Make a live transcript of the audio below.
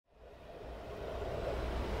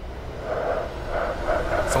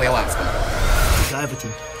So we ask them.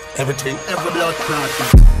 Everything. Everything. Every blood clot.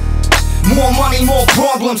 More money, more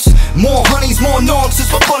problems. More honeys, more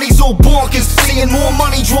nonsense. My buddies all bonkers. Seeing more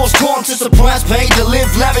money draws conscious. The price paid to live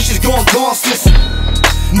lavish is gone costless.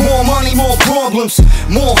 More money, more problems.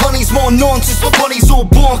 More honeys, more nonsense. My buddies all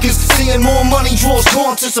bonkers. Seeing more money draws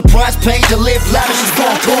conscious. The price paid to live lavish is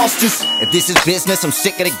gone costless. If this is business, I'm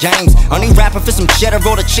sick of the games. Only rapping for some cheddar,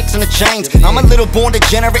 all the chicks and the chains. I'm a little born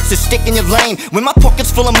degenerate, so stick in your lane. When my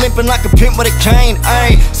pockets full, I'm limping like a pimp with a cane.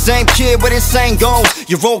 Ayy, same kid with insane goals.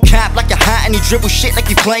 You roll cap like a hat and you dribble shit like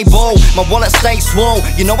you play ball. My wallet stays swole,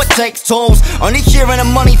 you know it takes tolls. Only hearing the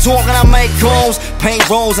money talking, I make calls. Pay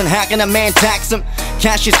rolls and hacking a man tax them.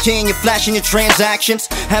 Cash is king, you're flashing your transactions.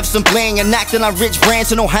 Have some bling and acting like Rich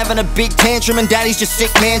Branson, or having a big tantrum and daddy's just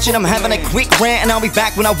sick mansion. I'm having a quick rant and I'll be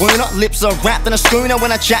back when I wanna. Lips are wrapped in a schooner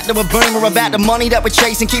when I chat to a boomer about the money that we're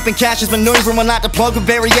chasing, keeping cash is maneuvering. When like the plug will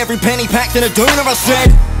bury every penny packed in a dooner. I said,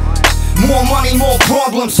 more money, more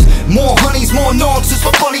problems. More honeys, more nonsense.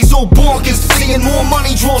 My buddies all bonkers. Seeing more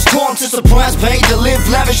money draws conscious. The price paid to live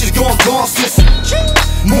lavish is gone costless.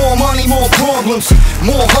 More money, more problems.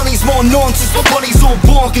 More honeys, more nonsense. My buddies all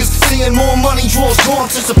bonkers. Seeing more money draws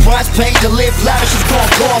conscious. The price paid to live lavish is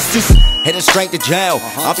gone costless. Heading straight to jail.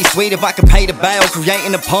 I'll be sweet if I could pay the bail.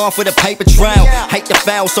 Creating a path with a paper trail. Hate to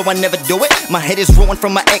fail, so I never do it. My head is ruined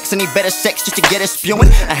from my ex and he better sex just to get it spewing.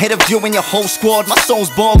 Ahead of you and your whole squad. My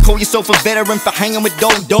soul's bald. Call yourself a veteran for hanging with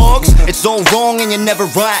those dogs. It's all wrong and you're never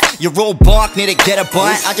right. You're all bark, need to get a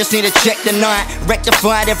bite. I just need to check the night.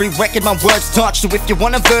 Rectified every record my words touch. So if you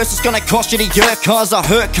want a verse, it's gonna cost you the earth. Cause I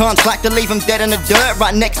hurt cunts like to leave them dead in the dirt.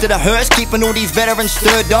 Right next to the hearse, keeping all these veterans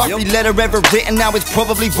stirred up. Every letter ever written now is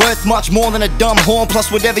probably worth much more than a dumb horn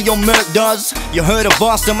plus whatever your merc does. You heard of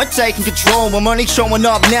us, I'm taking control. I'm only showing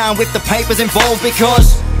up now with the papers involved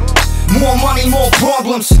because more money, more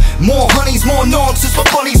problems. More honeys, more nonsense. My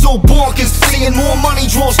buddies all bonkers. Seeing more money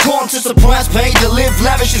draws conscious. The price paid to live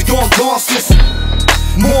lavish is gone costless.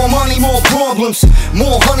 More money, more problems.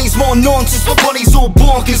 More honeys, more nonsense. My buddies all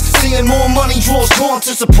bonkers. Seeing more money draws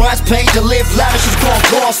conscious. The price paid to live lavish is gone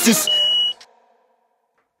costless.